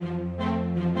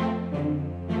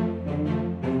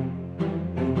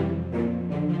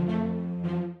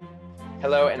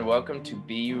Hello and welcome to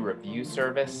BU Review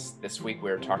Service. This week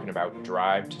we're talking about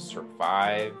Drive to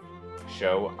Survive,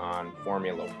 show on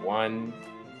Formula One.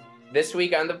 This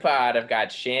week on the pod, I've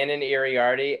got Shannon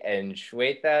Iriarty and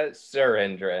Shweta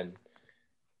Surendran.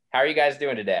 How are you guys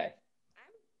doing today?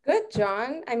 Good,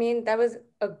 John. That was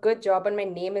a good job on my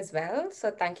name as well.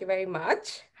 So thank you very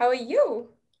much. How are you?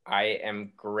 I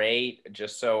am great.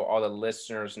 Just so all the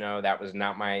listeners know, that was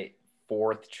not my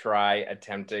fourth try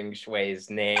attempting Shui's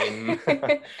name.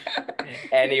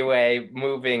 Anyway,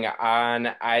 moving on.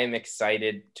 I am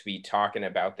excited to be talking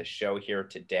about the show here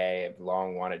today. I've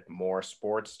long wanted more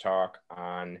sports talk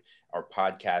on our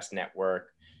podcast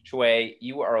network. Shui,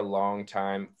 you are a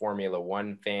longtime Formula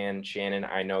One fan. Shannon,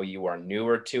 I know you are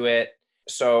newer to it.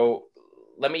 So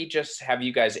let me just have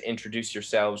you guys introduce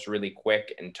yourselves really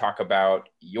quick and talk about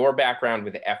your background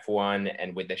with F1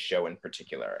 and with the show in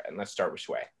particular. And let's start with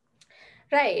Shui.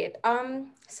 Right.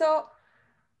 So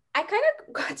I kind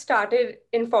of got started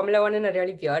in Formula One in a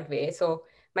really weird way. So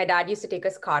my dad used to take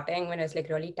us karting when I was like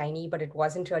really tiny, but it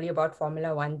wasn't really about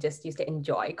Formula One, just used to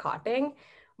enjoy karting.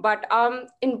 But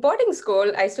in boarding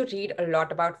school, I used to read a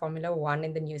lot about Formula One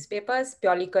in the newspapers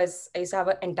purely because I used to have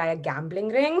an entire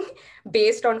gambling ring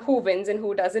based on who wins and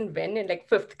who doesn't win in like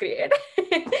fifth grade.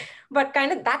 But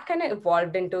that kind of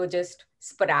evolved into just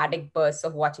sporadic bursts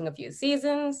of watching a few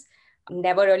seasons,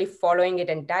 never really following it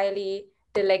entirely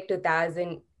till like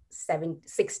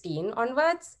 2016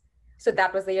 onwards. So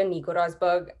that was the year Nico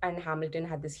Rosberg and Hamilton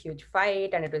had this huge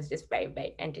fight, and it was just very,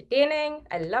 very entertaining.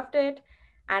 I loved it.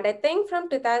 And I think from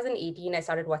 2018, I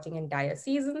started watching entire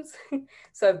seasons.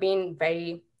 So I've been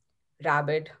very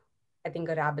rabid, I think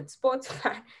a rabid sports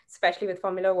fan, especially with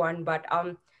Formula One. But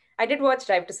I did watch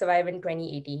Drive to Survive in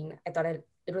 2018. I thought it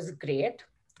was great.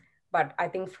 But I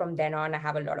think from then on, I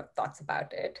have a lot of thoughts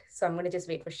about it. So I'm going to just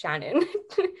wait for Shannon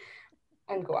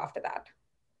and go after that.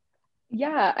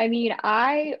 Yeah,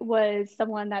 I was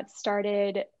someone that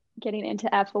started getting into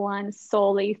F1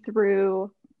 solely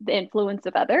through the influence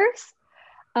of others.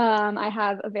 I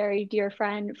have a very dear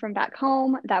friend from back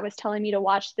home that was telling me to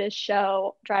watch this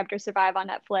show, Drive to Survive on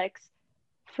Netflix,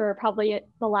 for probably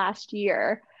the last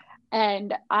year.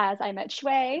 And as I met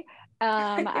Shui,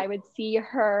 I would see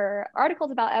her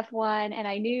articles about F1, and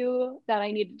I knew that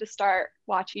I needed to start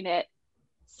watching it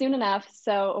soon enough.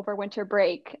 So over winter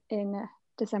break in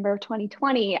December of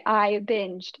 2020, I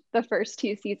binged the first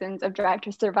two seasons of Drive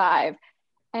to Survive,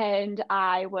 and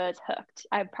I was hooked.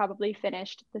 I've probably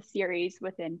finished the series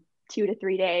within 2 to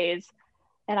 3 days,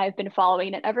 and I've been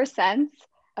following it ever since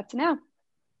up to now.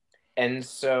 And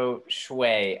so,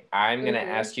 Shui, I'm going to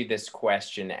ask you this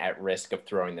question at risk of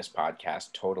throwing this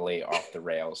podcast totally off the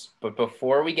rails. But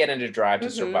before we get into Drive to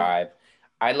Survive,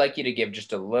 I'd like you to give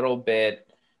just a little bit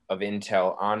of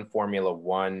intel on Formula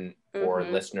One for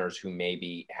listeners who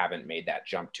maybe haven't made that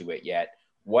jump to it yet.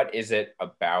 What is it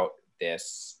about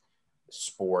this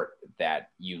sport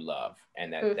that you love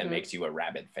and that makes you a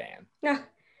rabid fan? Yeah,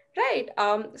 right.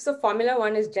 So Formula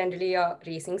One is generally a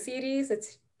racing series.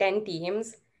 It's 10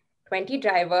 teams, 20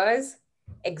 drivers,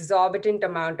 exorbitant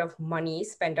amount of money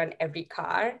spent on every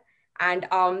car. And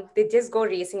they just go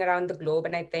racing around the globe.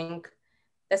 And I think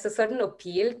there's a certain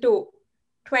appeal to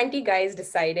 20 guys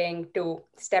deciding to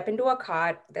step into a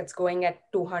car that's going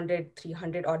at 200,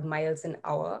 300 odd miles an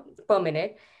hour per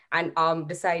minute and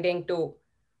deciding to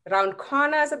round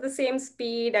corners at the same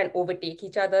speed and overtake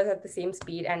each other at the same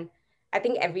speed. And I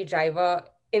think every driver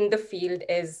in the field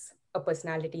is a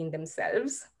personality in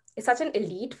themselves. It's such an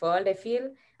elite world, I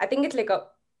feel. I think it's like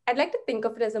I'd like to think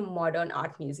of it as a modern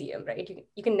art museum, right?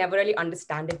 You can never really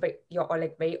understand it, but you're all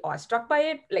like very awestruck by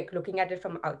it, like looking at it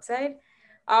from outside.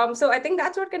 So I think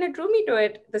that's what kind of drew me to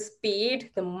it. The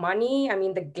speed, the money,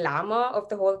 the glamour of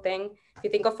the whole thing. If you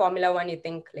think of Formula One, you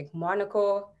think like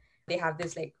Monaco. They have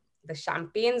this like the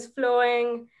champagne's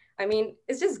flowing.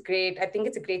 It's just great. I think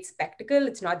it's a great spectacle.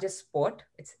 It's not just sport,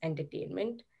 it's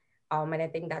entertainment. And I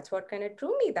think that's what kind of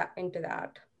drew me into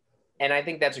that. And I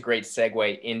think that's a great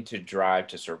segue into Drive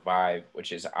to Survive,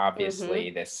 which is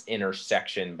obviously this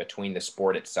intersection between the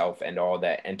sport itself and all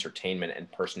the entertainment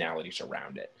and personalities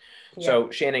around it. Yeah.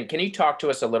 So Shannon, can you talk to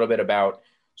us a little bit about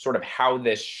sort of how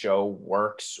this show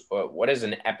works? What does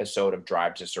an episode of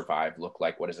Drive to Survive look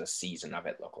like? What does a season of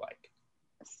it look like?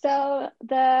 So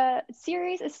the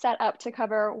series is set up to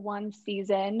cover one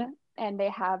season, and they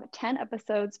have 10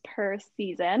 episodes per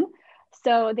season.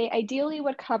 So they ideally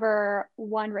would cover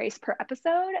one race per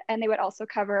episode, and they would also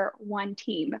cover one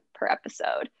team per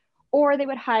episode. Or they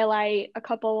would highlight a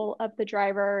couple of the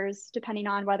drivers, depending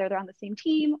on whether they're on the same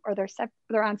team or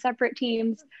they're on separate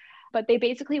teams. But they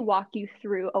basically walk you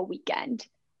through a weekend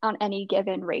on any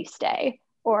given race day.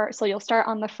 or so you'll start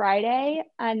on the Friday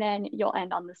and then you'll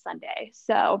end on the Sunday.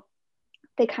 So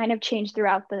they kind of change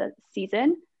throughout the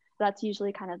season. That's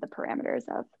usually kind of the parameters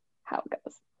of how it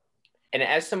goes. And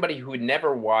as somebody who had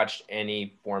never watched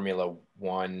any Formula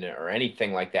One or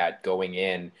anything like that going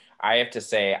in, I have to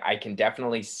say I can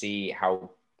definitely see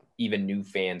how even new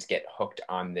fans get hooked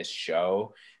on this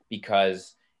show,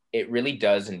 because it really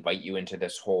does invite you into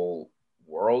this whole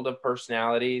world of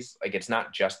personalities. Like, it's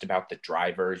not just about the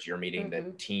drivers. You're meeting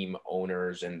the team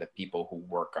owners and the people who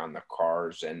work on the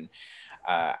cars. And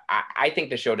I think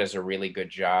the show does a really good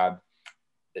job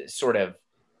sort of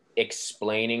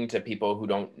explaining to people who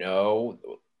don't know,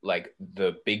 like,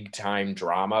 the big time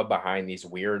drama behind these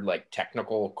weird, like,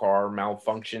 technical car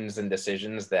malfunctions and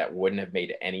decisions that wouldn't have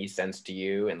made any sense to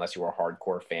you unless you were a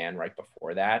hardcore fan right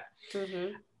before that.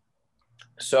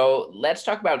 So let's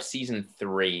talk about season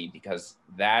 3, because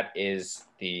that is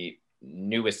the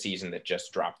newest season that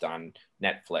just dropped on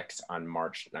Netflix on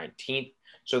March 19th.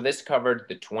 So this covered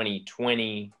the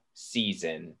 2020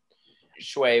 season.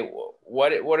 Shui,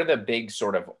 what are the big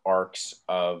sort of arcs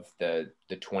of the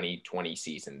 2020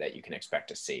 season that you can expect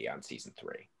to see on season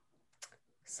 3?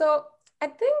 So I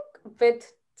think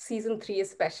with season 3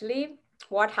 especially,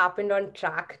 what happened on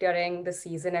track during the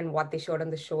season and what they showed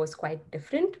on the show is quite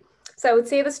different. So I would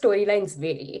say the storylines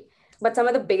vary, but some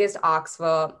of the biggest arcs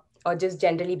were, or just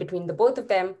generally between the both of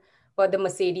them, were the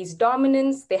Mercedes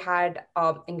dominance. They had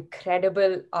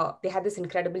this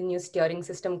incredible new steering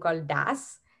system called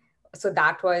DAS. So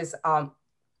that was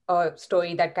a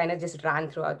story that kind of just ran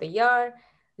throughout the year.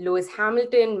 Lewis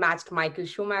Hamilton matched Michael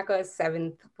Schumacher's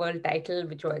 7th world title,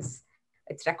 which was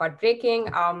it's record breaking.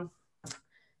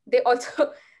 They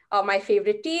also, my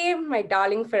favorite team, my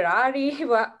darling Ferrari,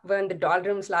 were in the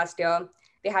doldrums last year.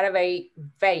 They had a very,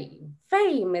 very,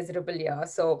 very miserable year.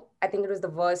 So I think it was the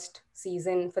worst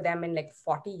season for them in like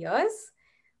 40 years.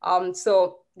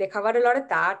 So they covered a lot of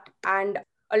that. And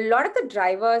a lot of the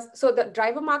drivers, so the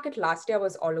driver market last year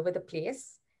was all over the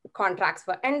place. Contracts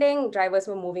were ending, drivers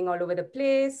were moving all over the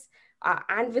place.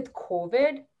 And with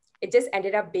COVID, it just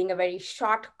ended up being a very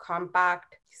short,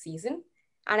 compact season.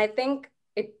 And I think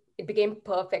it became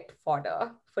perfect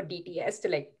fodder for DTS to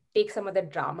like take some of the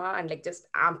drama and like just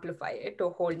amplify it to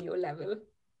a whole new level.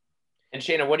 And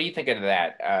Shayna, what do you think of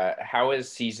that? How has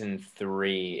season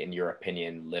 3, in your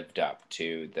opinion, lived up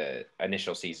to the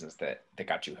initial seasons that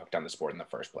got you hooked on the sport in the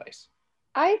first place?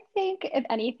 I think, if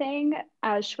anything,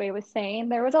 as Shui was saying,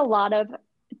 there was a lot of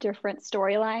different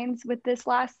storylines with this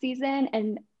last season,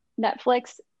 and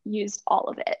Netflix used all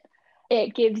of it.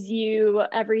 It gives you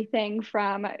everything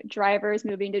from drivers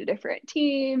moving to different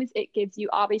teams. It gives you,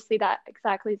 obviously, that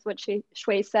exactly is what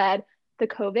Shui said, the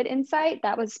COVID insight.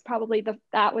 That was probably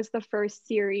the first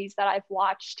series that I've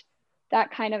watched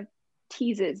that kind of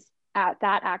teases at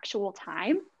that actual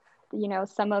time. You know,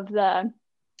 some of the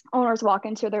owners walk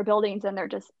into their buildings and they're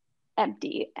just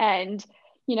empty. And,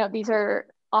 you know, these are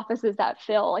offices that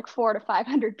fill like 400 to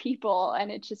 500 people and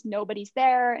it's just nobody's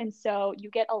there. And so you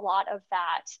get a lot of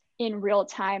that in real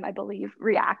time, I believe,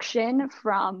 reaction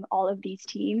from all of these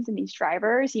teams and these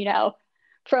drivers, you know,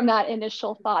 from that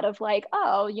initial thought of like,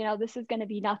 oh, you know, this is going to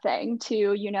be nothing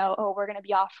to, you know, oh, we're going to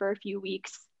be off for a few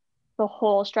weeks. The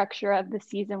whole structure of the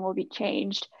season will be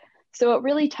changed. So it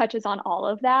really touches on all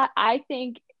of that. I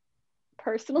think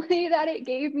personally that it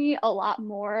gave me a lot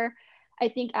more. I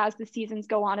think as the seasons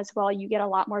go on as well, you get a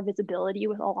lot more visibility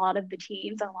with a lot of the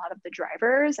teams and a lot of the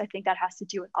drivers. I think that has to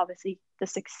do with obviously the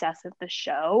success of the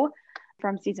show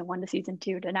from season 1 to season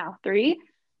 2 to now 3.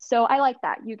 So I like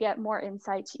that. You get more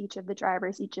insight to each of the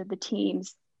drivers, each of the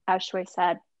teams. As Shui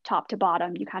said, top to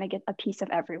bottom, you kind of get a piece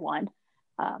of everyone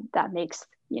that makes,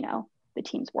 you know, the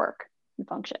teams work and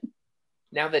function.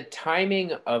 Now, the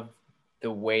timing of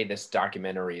the way this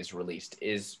documentary is released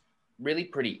is really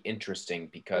pretty interesting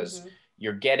because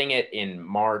you're getting it in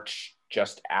March,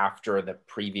 just after the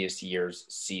previous year's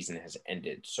season has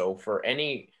ended. So for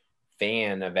any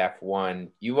fan of F1,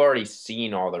 you've already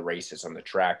seen all the races on the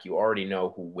track. You already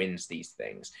know who wins these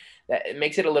things. That it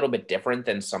makes it a little bit different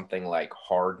than something like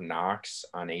Hard Knocks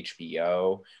on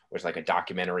HBO, where it's like a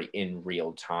documentary in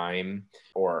real time.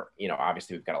 Or, you know,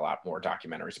 obviously we've got a lot more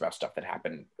documentaries about stuff that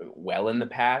happened well in the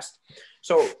past.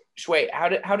 So Shui, how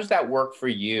does that work for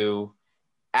you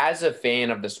as a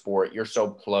fan of the sport? You're so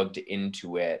plugged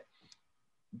into it.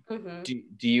 Do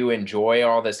you enjoy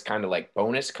all this kind of like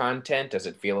bonus content? Does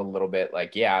it feel a little bit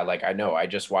like, yeah, like I know I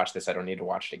just watched this, I don't need to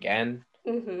watch it again?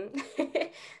 So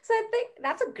I think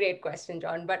that's a great question,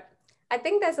 John, but I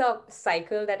think there's a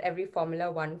cycle that every Formula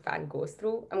One fan goes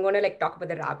through. I'm going to like talk about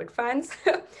the rabid fans.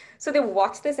 So they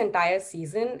watch this entire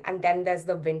season and then there's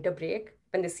the winter break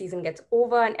when the season gets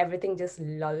over and everything just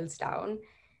lulls down,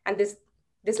 and this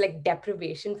like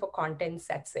deprivation for content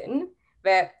sets in,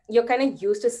 where you're kind of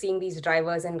used to seeing these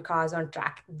drivers and cars on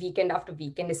track weekend after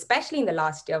weekend, especially in the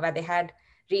last year where they had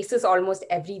races almost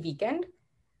every weekend.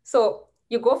 So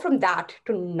you go from that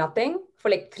to nothing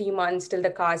for like 3 months till the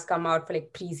cars come out for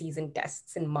like preseason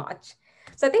tests in March.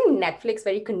 So I think Netflix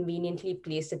very conveniently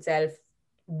placed itself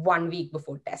 1 week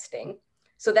before testing.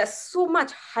 So there's so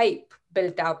much hype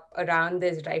built up around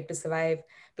this Drive to Survive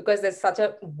because there's such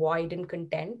a void in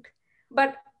content.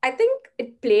 But I think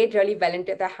it played really well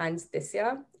into their hands this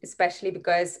year, especially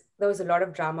because there was a lot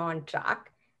of drama on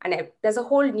track. And there's a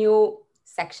whole new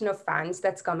section of fans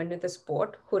that's come into the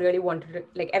sport who really wanted to,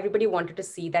 like, everybody wanted to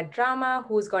see that drama,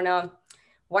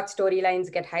 what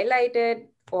storylines get highlighted,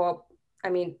 or, I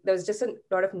mean, there was just a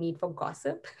lot of need for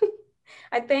gossip,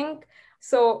 I think.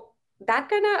 So that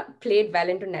kind of played well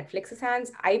into Netflix's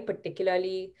hands. I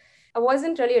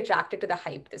wasn't really attracted to the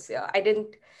hype this year. I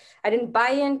didn't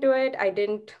buy into it.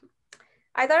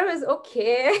 I thought it was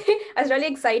okay. I was really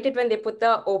excited when they put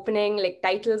the opening like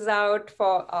titles out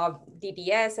for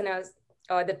DTS,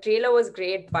 and the trailer was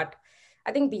great, but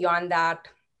I think beyond that,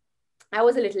 I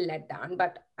was a little let down.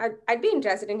 But I'd be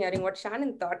interested in hearing what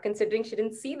Shannon thought, considering she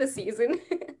didn't see the season.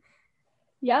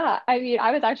 Yeah, I mean,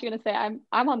 I was actually going to say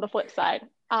I'm on the flip side.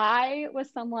 I was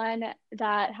someone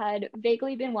that had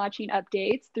vaguely been watching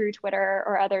updates through Twitter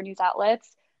or other news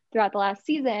outlets throughout the last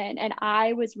season, and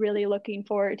I was really looking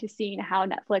forward to seeing how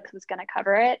Netflix was going to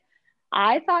cover it.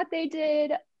 I thought they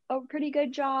did a pretty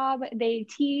good job. They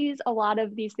tease a lot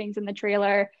of these things in the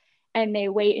trailer, and they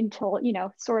wait until,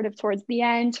 sort of towards the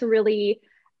end to really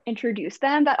introduce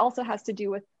them. That also has to do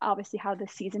with obviously how the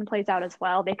season plays out as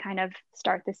well. They kind of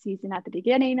start the season at the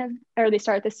beginning they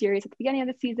start the series at the beginning of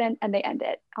the season and they end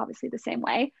it obviously the same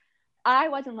way. I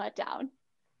wasn't let down.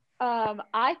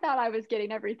 I thought I was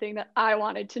getting everything that I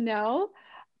wanted to know,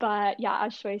 but yeah,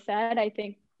 as Shui said, I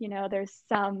think, there's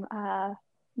some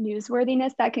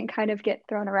newsworthiness that can kind of get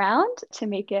thrown around to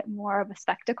make it more of a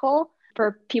spectacle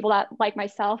for people that, like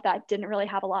myself, that didn't really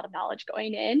have a lot of knowledge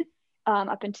going in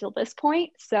up until this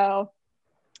point. So,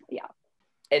 yeah.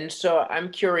 And so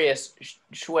I'm curious,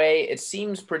 Shui, it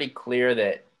seems pretty clear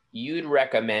that you'd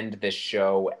recommend this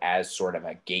show as sort of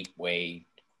a gateway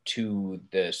to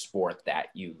the sport that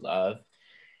you love.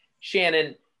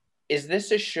 Shannon, is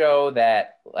this a show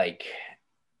that, like,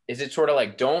 is it sort of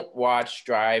like, don't watch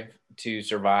Drive to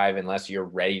Survive unless you're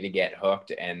ready to get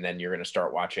hooked and then you're going to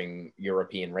start watching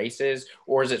European races?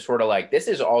 Or is it sort of like, this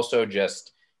is also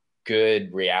just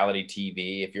good reality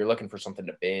TV? If you're looking for something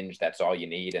to binge, that's all you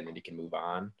need, and then you can move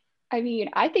on? I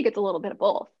mean, I think it's a little bit of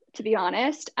both, to be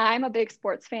honest. I'm a big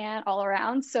sports fan all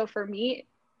around. So for me,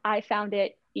 I found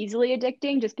it easily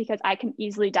addicting just because I can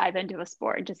easily dive into a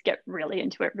sport and just get really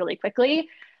into it really quickly.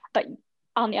 But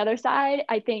on the other side,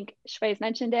 I think Shui's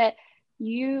mentioned it,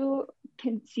 you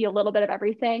can see a little bit of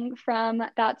everything from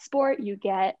that sport. You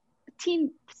get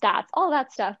team stats, all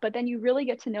that stuff, but then you really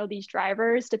get to know these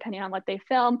drivers depending on what they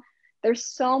film. There's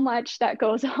so much that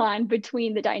goes on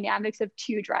between the dynamics of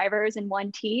two drivers in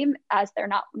one team, as they're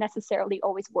not necessarily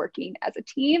always working as a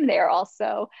team. They are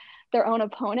also their own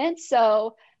opponents.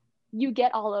 So you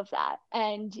get all of that.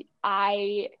 And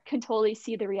I can totally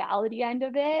see the reality end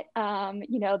of it.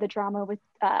 The drama with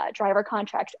driver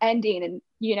contracts ending, and,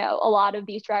 a lot of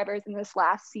these drivers in this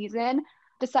last season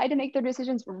decide to make their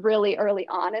decisions really early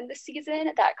on in the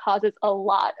season. That causes a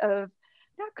lot of,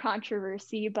 not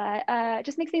controversy, but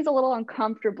just makes things a little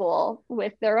uncomfortable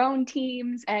with their own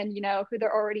teams and, who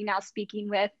they're already now speaking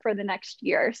with for the next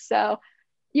year. So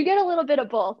you get a little bit of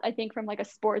both, I think, from like a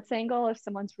sports angle. If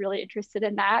someone's really interested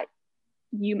in that,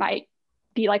 you might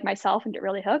be like myself and get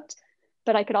really hooked.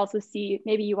 But I could also see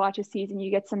maybe you watch a season, you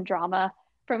get some drama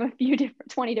from a few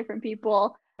 20 different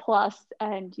people plus,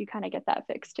 and you kind of get that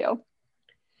fix too.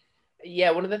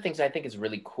 Yeah, one of the things I think is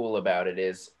really cool about it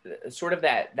is sort of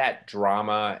that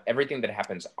drama, everything that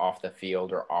happens off the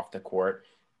field or off the court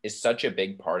is such a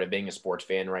big part of being a sports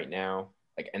fan right now.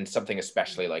 Like, and something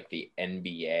especially like the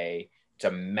NBA, it's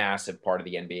a massive part of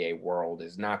the NBA world,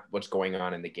 is not what's going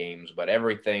on in the games, but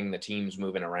everything, the teams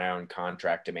moving around,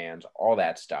 contract demands, all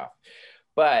that stuff.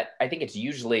 But I think it's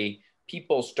usually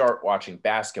people start watching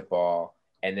basketball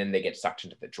and then they get sucked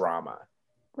into the drama.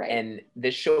 Right. And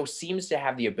this show seems to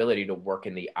have the ability to work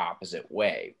in the opposite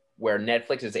way, where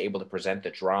Netflix is able to present the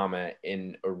drama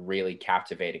in a really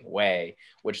captivating way,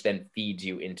 which then feeds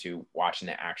you into watching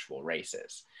the actual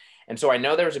races. And so I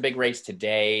know there was a big race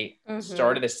today,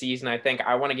 start of the season, I think.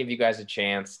 I want to give you guys a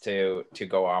chance to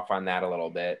go off on that a little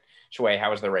bit. Shui,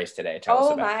 how was the race today? Tell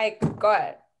us about it. Oh my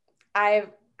God. I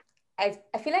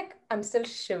I feel like I'm still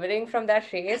shivering from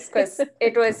that race because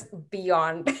it was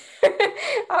beyond.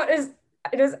 It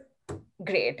was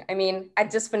great. I mean, I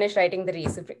just finished writing the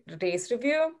race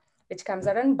review, which comes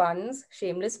out on Buns.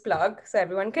 Shameless plug, so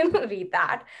everyone can read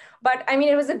that. But I mean,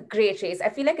 it was a great race. I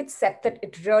feel like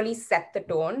it really set the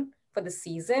tone for the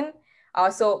season.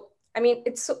 So I mean,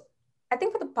 I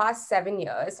think for the past 7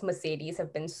 years, Mercedes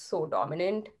have been so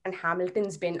dominant, and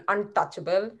Hamilton's been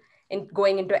untouchable in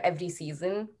going into every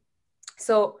season.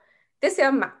 So this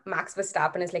year, Max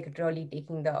Verstappen is like really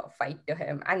taking the fight to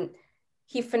him. And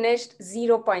he finished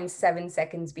zero point 0.7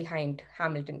 seconds behind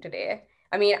Hamilton today.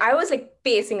 I mean, I was like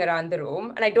pacing around the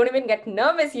room and I don't even get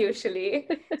nervous usually.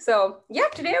 So yeah,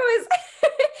 today was,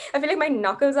 I feel like my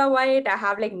knuckles are white. I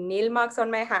have like nail marks on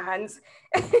my hands.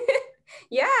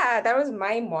 Yeah, that was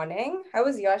my morning. How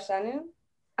was yours, Shannon?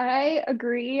 I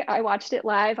agree. I watched it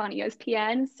live on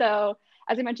ESPN. So,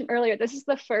 as I mentioned earlier, this is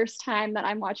the first time that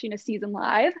I'm watching a season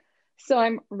live. So,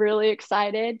 I'm really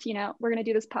excited. You know, we're going to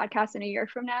do this podcast in a year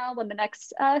from now when the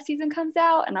next season comes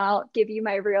out, and I'll give you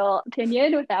my real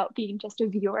opinion without being just a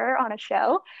viewer on a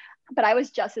show. But I was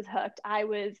just as hooked. I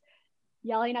was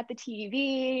yelling at the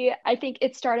TV. I think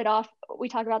it started off, we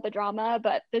talk about the drama,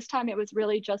 but this time it was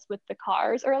really just with the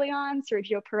cars early on.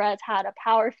 Sergio Perez had a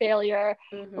power failure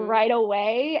right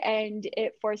away, and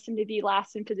it forced him to be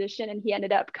last in position, and he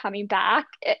ended up coming back.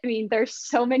 I mean, there's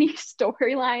so many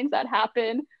storylines that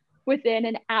happen within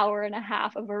an hour and a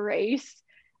half of a race.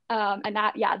 And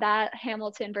that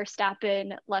Hamilton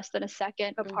Verstappen less than a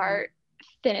second apart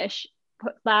finish,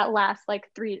 that last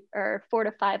like 3 or 4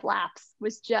 to 5 laps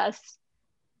was just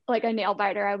like a nail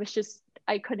biter. I was just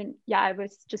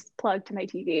plugged to my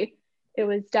TV. It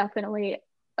was definitely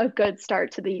a good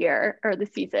start to the year or the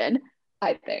season,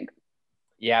 I think.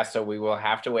 Yeah, so we will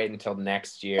have to wait until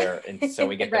next year, and so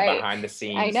we get Right. the behind the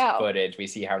scenes footage. We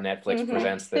see how Netflix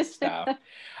presents this stuff.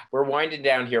 We're winding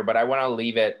down here, but I want to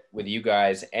leave it with you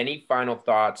guys. Any final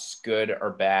thoughts, good or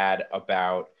bad,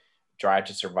 about Drive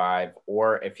to Survive,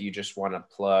 or if you just want to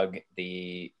plug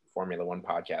the Formula One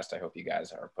podcast I hope you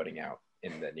guys are putting out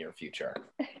in the near future?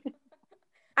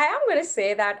 I am going to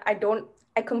say that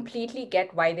I completely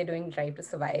get why they're doing Drive to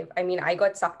Survive. I mean, I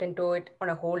got sucked into it on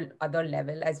a whole other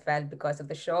level as well because of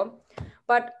the show.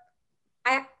 But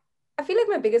I feel like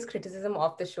my biggest criticism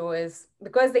of the show is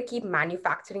because they keep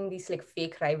manufacturing these like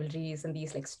fake rivalries and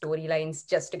these like storylines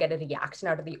just to get a reaction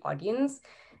out of the audience.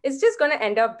 It's just going to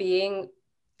end up being,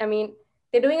 I mean,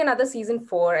 they're doing another season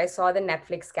 4. I saw the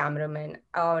Netflix cameraman.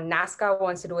 NASCAR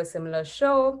wants to do a similar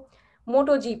show.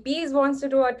 MotoGP wants to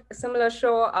do a similar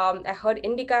show. I heard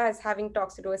IndyCar is having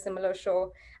talks to do a similar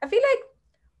show. I feel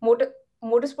like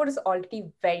motorsport is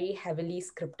already very heavily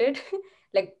scripted,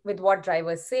 like with what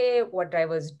drivers say, what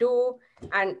drivers do,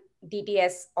 and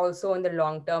DTS also in the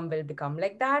long term will become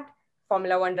like that.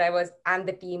 Formula One drivers and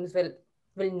the teams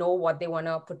will know what they want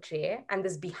to portray, and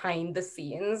this behind the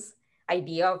scenes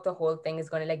idea of the whole thing is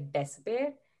going to like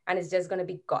dissipate, and it's just going to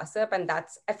be gossip. And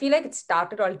I feel like it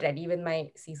started already with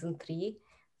my season 3.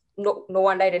 No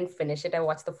wonder I didn't finish it. I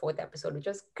watched the 4th episode, which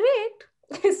was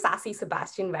great. Sassy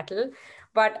Sebastian Vettel.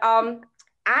 But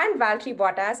and Valtteri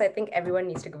Bottas, I think everyone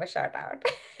needs to give a shout out.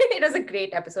 It was a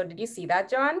great episode. Did you see that,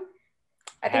 John?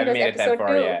 I think it was episode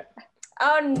 2. Yet.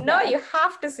 Oh no, you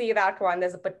have to see that one.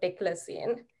 There's a particular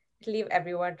scene. It'll leave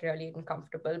everyone really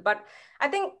uncomfortable. But I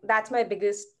think that's my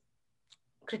biggest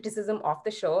criticism of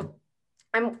the show.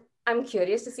 I'm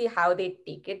curious to see how they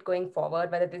take it going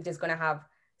forward, whether they're just going to have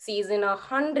season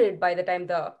 100 by the time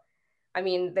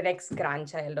the next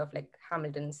grandchild of like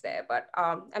Hamilton's there. But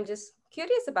I'm just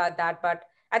curious about that. But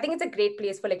I think it's a great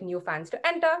place for like new fans to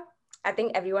enter. I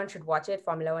think everyone should watch it.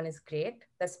 Formula One is great.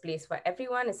 There's a place for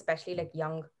everyone, especially like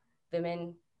young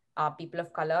women, people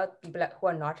of color, people who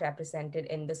are not represented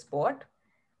in the sport.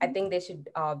 I think they should,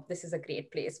 this is a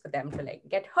great place for them to like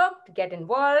get hooked, get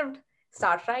involved,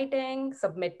 start writing,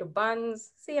 submit to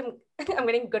Buns. See, I'm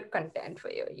getting good content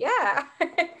for you. Yeah.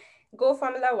 Go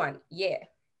Formula One. Yeah.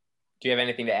 Do you have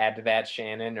anything to add to that,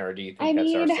 Shannon, or do you think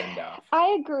that's our send-off?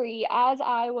 I agree. As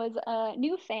I was a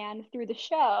new fan through the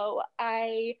show,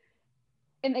 I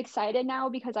am excited now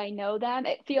because I know them.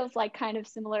 It feels like kind of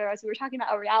similar as we were talking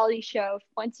about a reality show.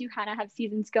 Once you kind of have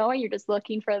seasons going, you're just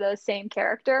looking for those same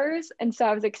characters. And so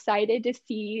I was excited to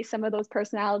see some of those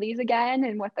personalities again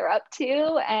and what they're up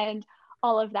to and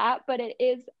all of that. But it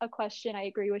is a question, I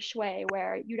agree with Shui,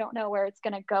 where you don't know where it's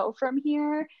going to go from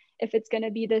here. If it's going to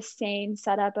be the same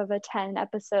setup of a 10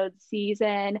 episode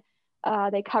season,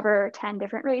 they cover 10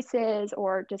 different races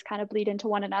or just kind of bleed into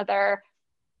one another.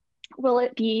 will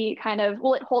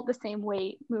it hold the same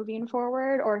weight moving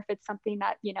forward? Or if it's something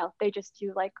that, they just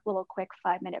do like little quick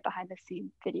 5-minute behind the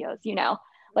scenes videos,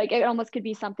 like it almost could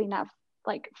be something that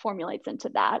like formulates into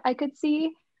that, I could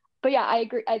see. But yeah, I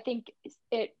agree. I think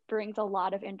it brings a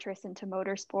lot of interest into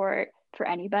motorsport for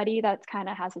anybody that's kind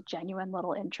of has a genuine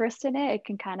little interest in it. It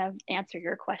can kind of answer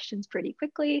your questions pretty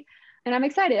quickly. And I'm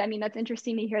excited. I mean, that's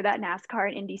interesting to hear that NASCAR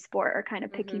and Indy Sport are kind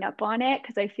of picking up on it,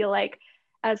 because I feel like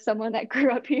as someone that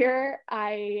grew up here,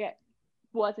 I've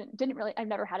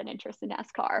never had an interest in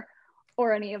NASCAR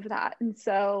or any of that. And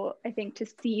so I think to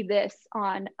see this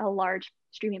on a large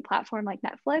streaming platform like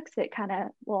Netflix, it kind of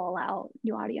will allow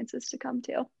new audiences to come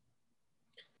to.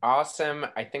 Awesome.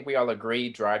 I think we all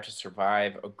agree Drive to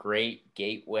Survive, a great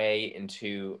gateway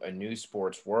into a new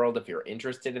sports world if you're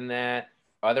interested in that.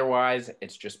 Otherwise,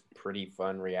 it's just pretty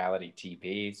fun reality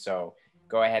TV. So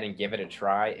go ahead and give it a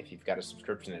try if you've got a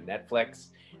subscription to Netflix.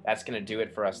 That's going to do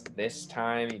it for us this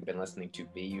time. You've been listening to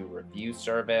BU Review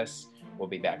Service. We'll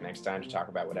be back next time to talk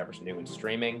about whatever's new in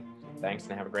streaming. Thanks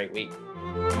and have a great week.